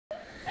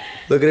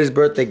Look at his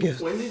birthday gift.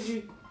 When did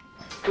you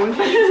take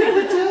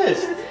the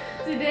test?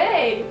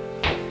 Today.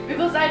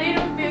 Because I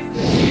didn't feel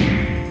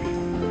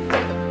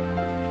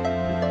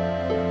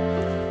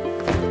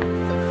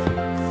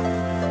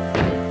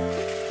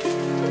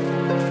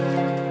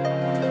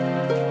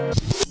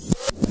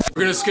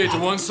We're gonna skate to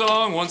one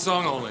song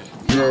only.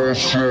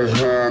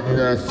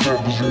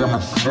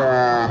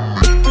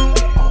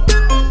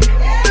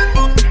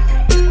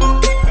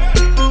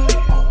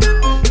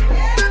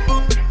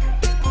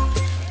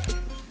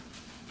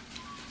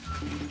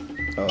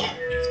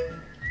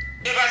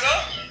 ¿Qué pasó?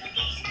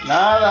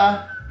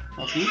 Nada.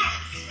 ¿Aquí?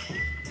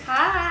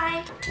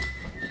 Hi.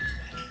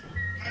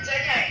 It's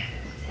okay.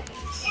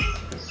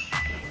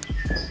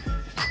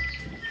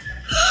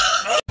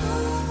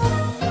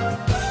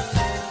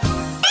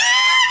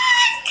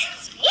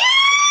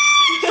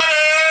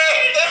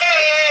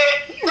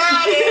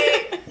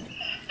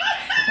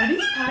 What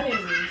is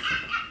patting means?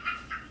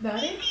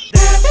 Daddy?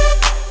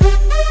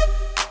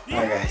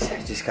 Alright guys,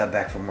 I just got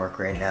back from work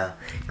right now.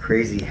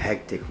 Crazy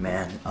hectic,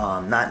 man.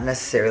 Not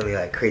necessarily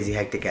like crazy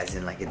hectic as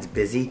in like it's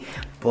busy,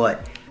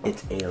 but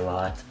it's a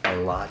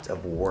lot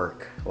of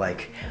work.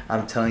 Like,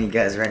 I'm telling you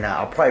guys right now,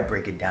 I'll probably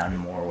break it down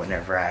more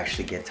whenever I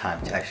actually get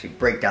time to actually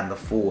break down the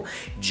full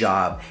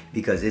job,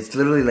 because it's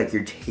literally like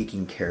you're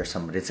taking care of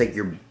somebody. It's like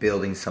you're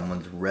building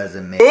someone's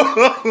resume.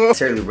 Not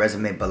necessarily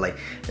resume, but like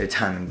their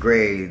time and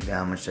grade,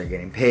 how much they're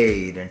getting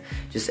paid, and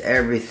just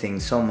everything,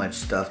 so much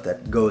stuff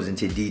that goes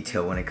into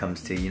detail when it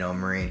comes to, you know,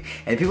 Marine.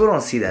 And people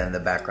don't see that in the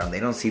background. They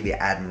don't see the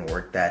admin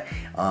work that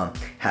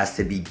has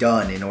to be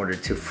done in order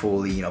to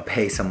fully, you know,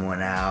 pay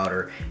someone out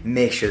or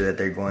make sure that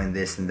they're going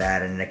this and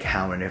that and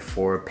accounted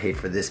for, paid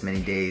for this many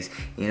days.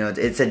 You know,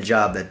 it's a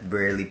job that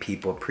rarely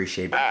people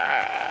appreciate. Y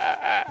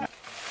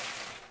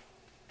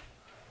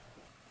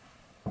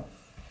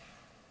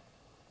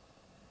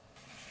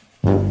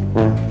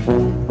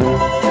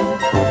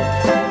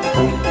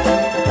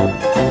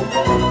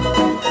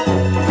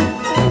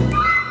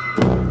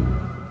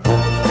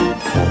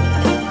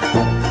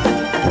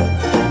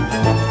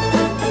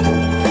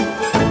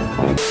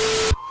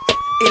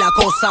la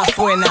cosa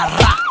suena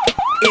ra.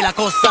 Y la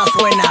cosa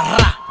suena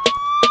ra.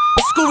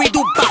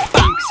 Scooby-Doo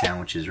papa.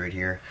 Sandwiches right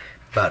here.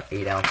 About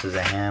 8 ounces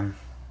of ham.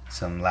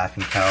 Some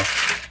Laughing Cow.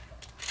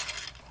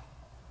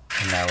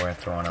 And now we're gonna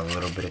throw on a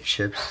little bit of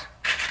chips.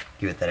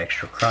 Give it that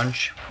extra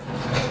crunch.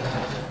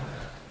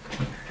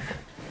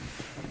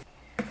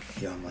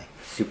 Yo, I'm like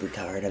super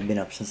tired. I've been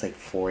up since like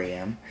 4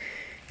 a.m.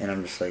 and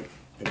I'm just like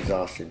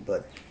exhausted,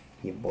 but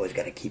you boys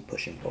gotta keep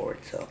pushing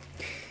forward. So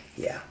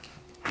yeah.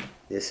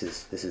 This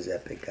is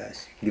epic,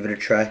 guys. Give it a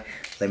try.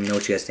 Let me know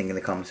what you guys think in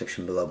the comment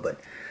section below.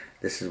 But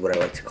this is what I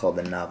like to call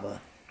the Nava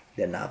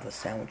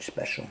sandwich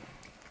special.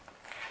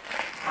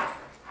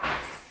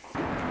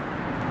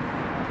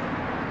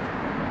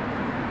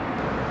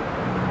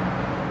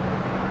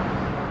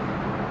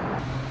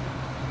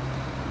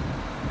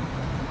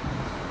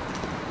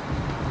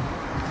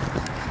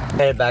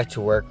 Headed back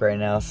to work right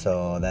now.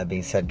 So that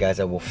being said, guys,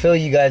 I will fill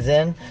you guys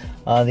in.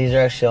 These are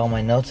actually all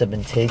my notes I've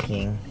been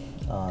taking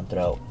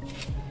throughout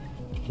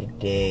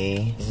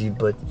today,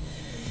 but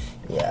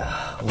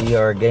yeah, we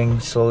are getting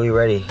slowly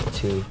ready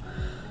to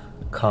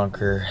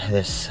conquer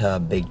this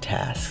big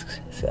task.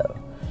 So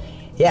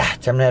yeah,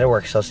 time to head to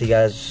work. So I'll see you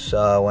guys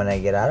when I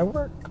get out of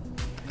work.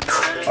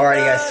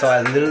 Alrighty guys, so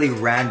I literally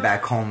ran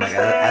back home. Like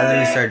I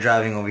literally started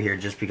driving over here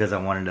just because I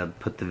wanted to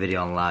put the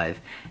video on live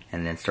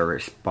and then start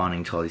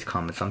responding to all these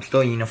comments. So I'm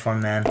still in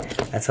uniform, man.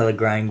 That's how the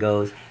grind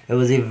goes. It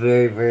was a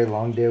very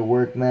long day of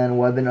work, man.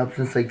 Well, I've been up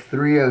since like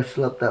 3. I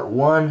slept at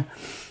 1.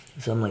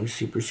 So I'm like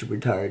super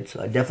tired.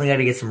 So I definitely got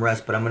to get some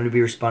rest, but I'm going to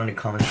be responding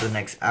to comments for the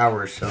next hour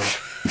or so.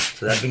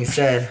 So that being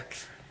said,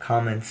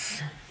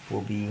 comments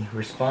will be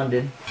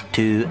responded.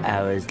 2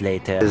 hours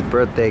later. His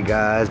birthday,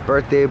 guys.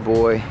 Birthday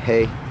boy.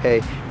 Hey,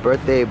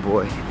 birthday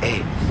boy.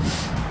 Hey.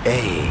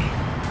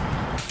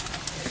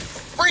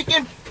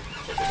 Freaking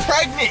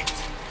pregnant.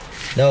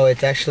 No,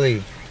 it's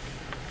actually...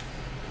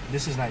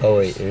 This is not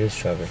Oh yours. wait, it is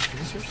Trevor. Is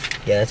this yours?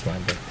 Yeah, that's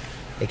mine, but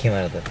it came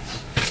out of the...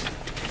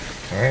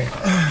 Alright.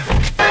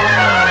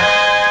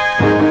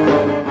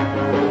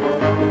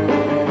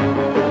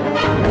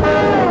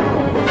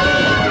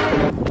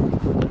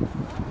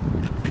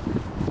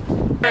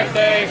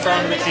 Birthday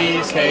from the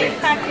cheesecake.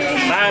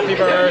 Happy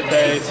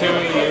birthday to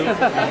you.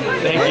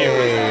 Thank you.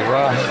 Hey,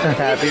 Ron.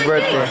 Happy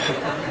birthday.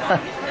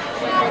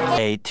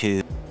 Day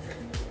 2.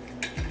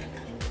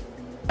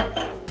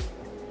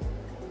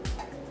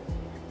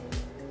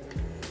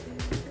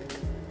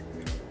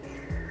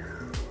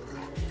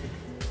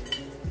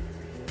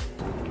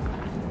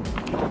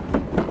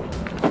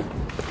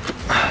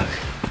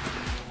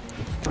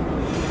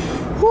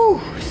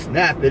 Whew,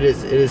 snap, it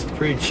is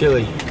pretty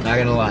chilly, not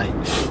gonna lie.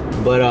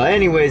 But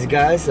anyways,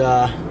 guys,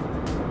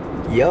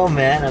 yo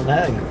man, I'm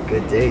having a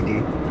good day,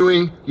 dude.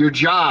 Doing your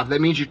job. That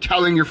means you're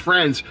telling your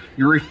friends,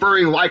 you're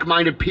referring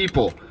like-minded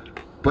people.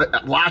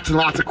 But lots and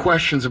lots of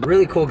questions.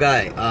 Really cool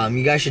guy.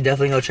 You guys should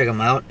definitely go check him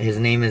out. His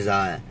name is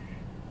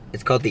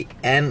it's called the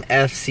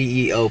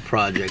MFCEO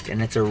Project,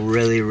 and it's a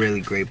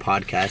really great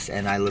podcast,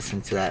 and I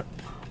listen to that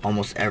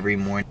almost every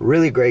morning.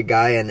 Really great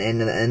guy,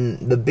 and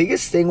the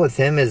biggest thing with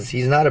him is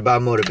he's not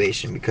about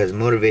motivation, because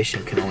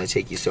motivation can only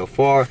take you so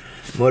far.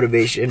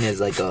 Motivation is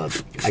like a,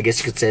 I guess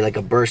you could say, like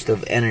a burst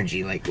of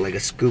energy, like a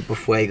scoop of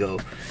fuego.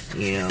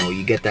 You know,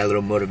 you get that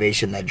little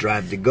motivation, that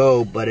drive to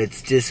go, but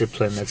it's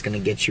discipline that's gonna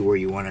get you where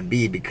you want to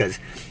be, because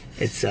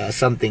it's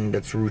something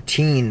that's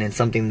routine and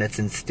something that's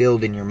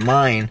instilled in your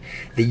mind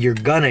that you're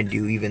gonna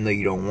do even though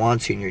you don't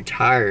want to and you're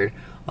tired.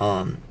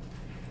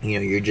 You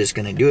know, you're just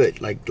gonna do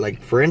it.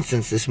 Like for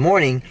instance, this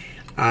morning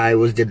I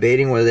was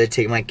debating whether to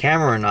take my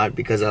camera or not,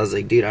 because I was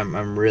like, dude,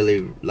 I'm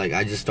really, like,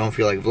 I just don't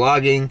feel like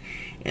vlogging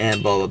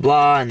and blah blah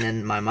blah. And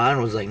then my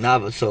mind was like, nah,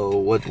 but so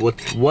what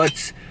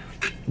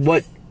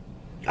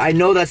I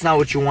know that's not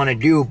what you want to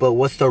do, but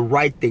what's the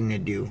right thing to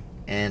do?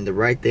 And the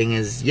right thing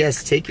is,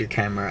 yes, take your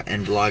camera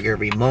and vlog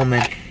every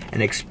moment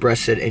and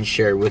express it and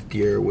share it with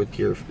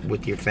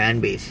your fan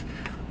base.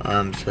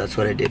 So that's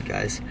what I did,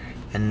 guys.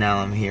 And now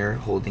I'm here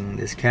holding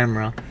this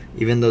camera,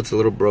 even though it's a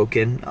little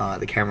broken.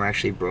 The camera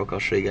actually broke. I'll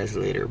show you guys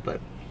later. But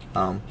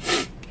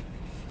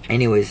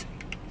anyways,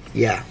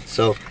 yeah.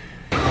 So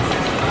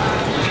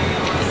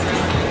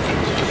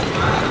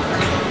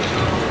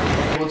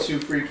What's you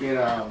freaking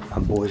my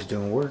boy's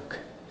doing work.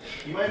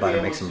 About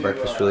to make some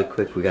breakfast really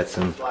quick. We got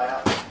some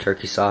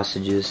turkey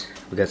sausages.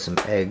 We got some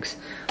eggs,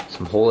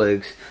 some whole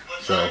eggs.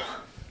 So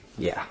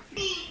yeah.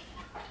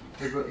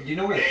 Hey bro, do you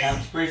know where the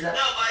cam spray's at?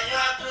 No, but you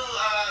have to look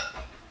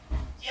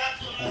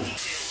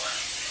into one.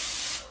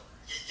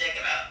 Just check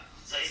it out.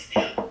 So it's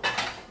still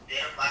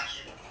their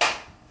reflection.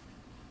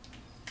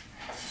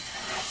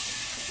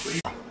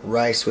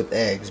 Rice with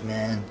eggs,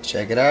 man.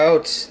 Check it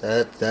out.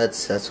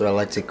 That's what I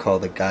like to call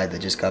the guy that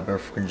just got back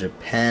from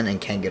Japan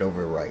and can't get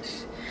over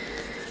rice.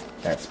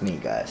 That's me,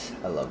 guys.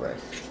 I love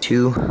rice.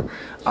 2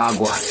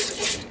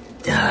 aguas.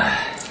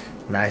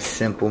 Nice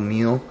simple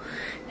meal,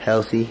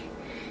 healthy.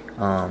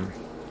 So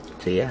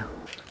yeah.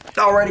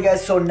 Alrighty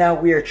guys, so now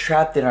we are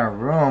trapped in our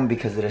room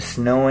because it is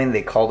snowing.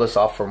 They called us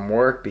off from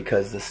work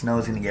because the snow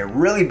is going to get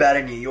really bad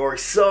in New York.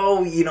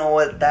 So, you know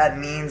what that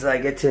means? I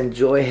get to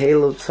enjoy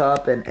Halo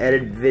Top and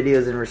edit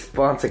videos and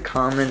respond to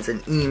comments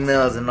and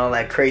emails and all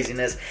that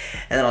craziness.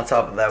 And then on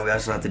top of that, we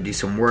also have to do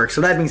some work.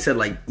 So that being said,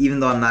 like, even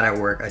though I'm not at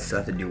work, I still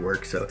have to do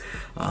work. So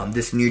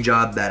this new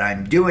job that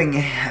I'm doing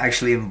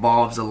actually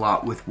involves a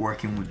lot with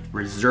working with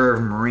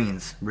reserve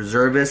Marines,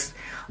 reservists.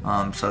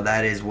 So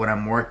that is what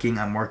I'm working.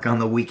 I'm working on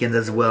the weekends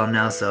as well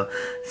now, so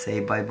say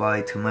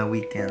bye-bye to my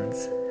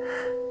weekends.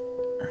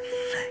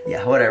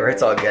 Yeah, whatever,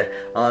 it's all good.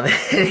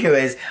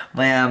 Anyways,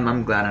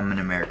 I'm glad I'm in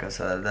America,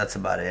 so that's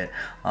about it.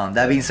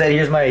 That being said,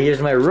 here's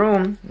my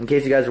room, in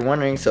case you guys are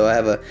wondering. So I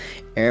have a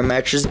air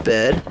mattress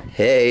bed.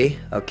 Hey,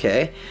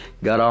 okay.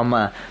 Got all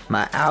my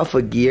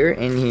alpha gear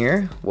in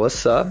here.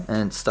 What's up?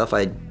 And stuff.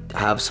 I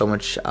have so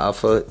much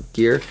alpha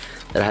gear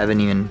that I haven't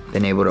even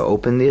been able to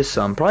open this.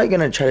 So I'm probably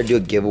gonna try to do a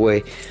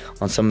giveaway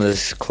on some of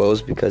this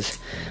clothes, because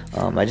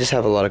I just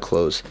have a lot of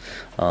clothes,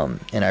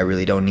 and I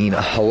really don't need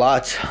a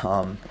lot.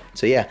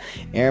 So yeah,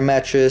 air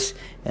mattress,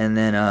 and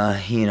then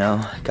you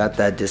know, got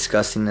that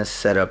disgustingness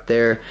set up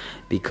there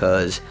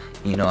because,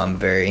 you know,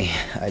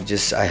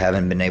 I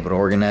haven't been able to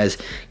organize.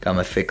 Got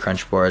my Fit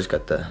Crunch bars,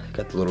 got the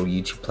little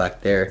YouTube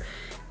plaque there.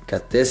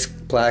 Got this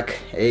plaque,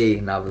 hey,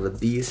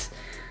 NavaTheBeast.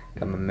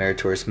 Got my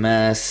Meritorious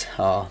Mass,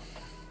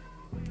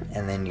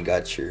 and then you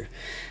got your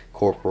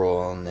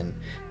corporal, and then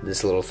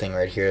this little thing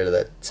right here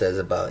that says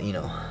about, you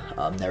know,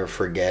 never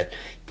forget,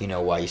 you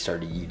know, why you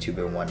started YouTube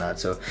and whatnot.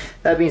 So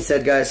that being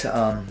said, guys,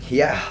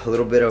 yeah, a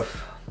little bit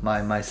of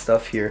my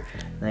stuff here,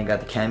 and then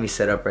got the cami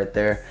set up right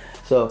there.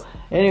 So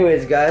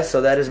anyways, guys,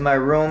 so that is my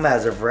room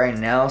as of right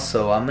now.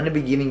 So I'm gonna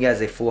be giving you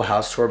guys a full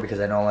house tour, because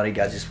I know a lot of you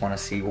guys just want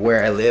to see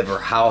where I live or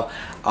how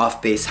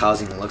off-base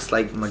housing looks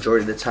like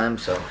majority of the time.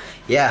 So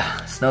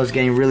yeah, snow's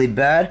getting really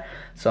bad.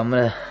 So I'm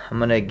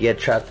gonna get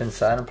trapped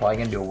inside. I'm probably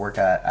gonna do a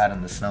workout out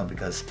in the snow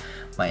because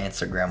my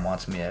Instagram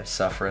wants me to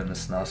suffer in the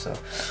snow. So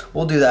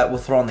we'll do that. We'll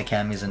throw on the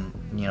camis and,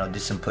 you know, do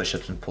some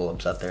push-ups and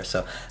pull-ups out there.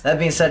 So that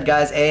being said,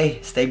 guys,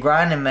 hey, stay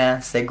grinding,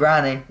 man. Stay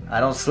grinding. I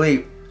don't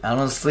sleep.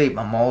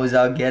 I'm always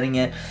out getting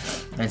it,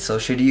 and so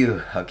should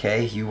you.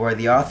 Okay, you are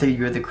the author.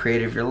 You're the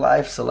creator of your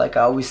life. So like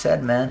I always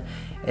said, man,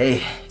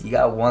 hey, you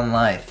got one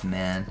life,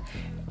 man.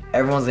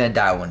 Everyone's gonna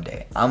die one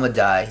day. I'm gonna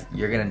die.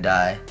 You're gonna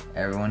die.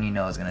 Everyone you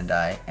know is gonna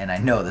die. And I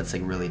know that's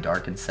like really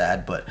dark and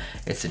sad, but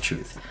it's the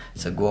truth.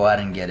 So go out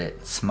and get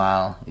it.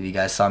 Smile. If you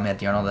guys saw me at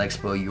the Arnold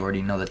Expo, you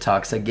already know the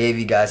talks I gave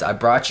you guys. I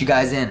brought you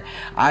guys in.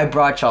 I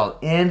brought y'all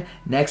in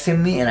next to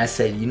me, and I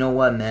said, you know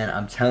what, man?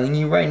 I'm telling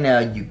you right now,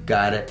 you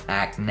gotta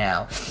act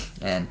now.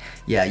 And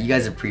yeah, you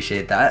guys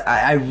appreciate that.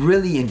 I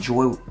really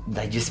enjoy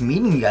like just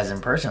meeting you guys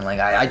in person. Like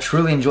I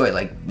truly enjoy it.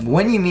 Like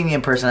when you meet me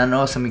in person, I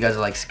know some of you guys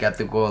are like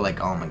skeptical,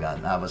 like, oh my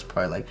god, that was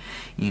probably like,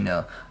 you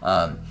know,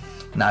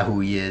 not who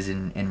he is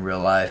in real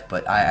life,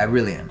 but I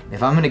really am.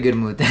 If I'm in a good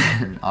mood,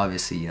 then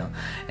obviously, you know,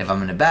 if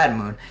I'm in a bad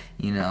mood,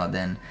 you know,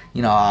 then,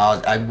 you know,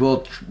 I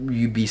will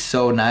you be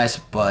so nice,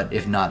 but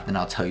if not, then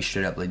I'll tell you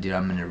straight up, like, dude,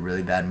 I'm in a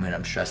really bad mood,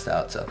 I'm stressed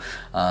out. So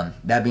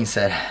that being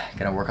said,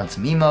 gonna work on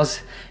some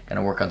emails,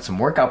 gonna work on some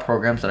workout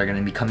programs that are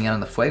gonna be coming out on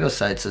the Fuego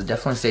site, so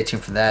definitely stay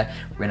tuned for that.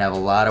 We're gonna have a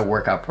lot of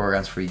workout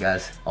programs for you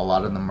guys. A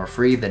lot of them are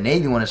free. The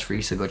Navy one is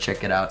free, so go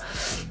check it out.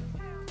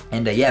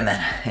 And yeah, man,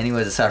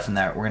 anyways, aside from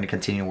that, we're gonna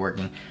continue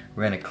working.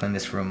 We're gonna clean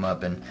this room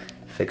up and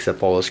fix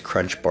up all those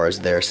crunch bars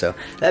there. So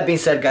that being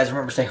said, guys,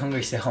 remember, stay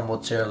hungry, stay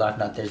humble, share your life,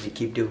 not theirs. You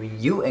keep doing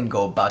you and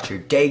go about your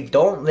day.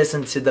 Don't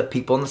listen to the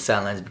people in the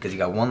sidelines, because you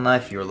got one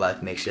life. Your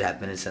life makes shit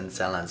happen. It's in the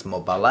sidelines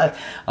mobile life.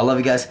 I love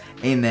you guys.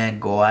 Amen.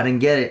 Go out and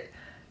get it.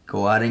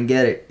 Go out and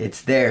get it.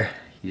 It's there.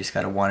 You just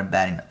gotta want it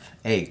bad enough.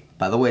 Hey,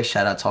 by the way,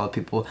 shout out to all the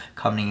people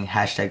commenting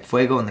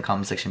 #Fuego in the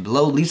comment section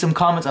below. Leave some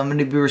comments. I'm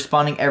gonna be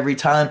responding every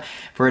time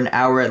for an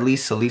hour at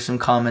least, so leave some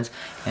comments.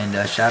 And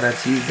shout out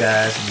to you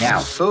guys now.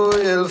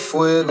 Soy el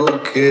fuego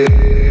que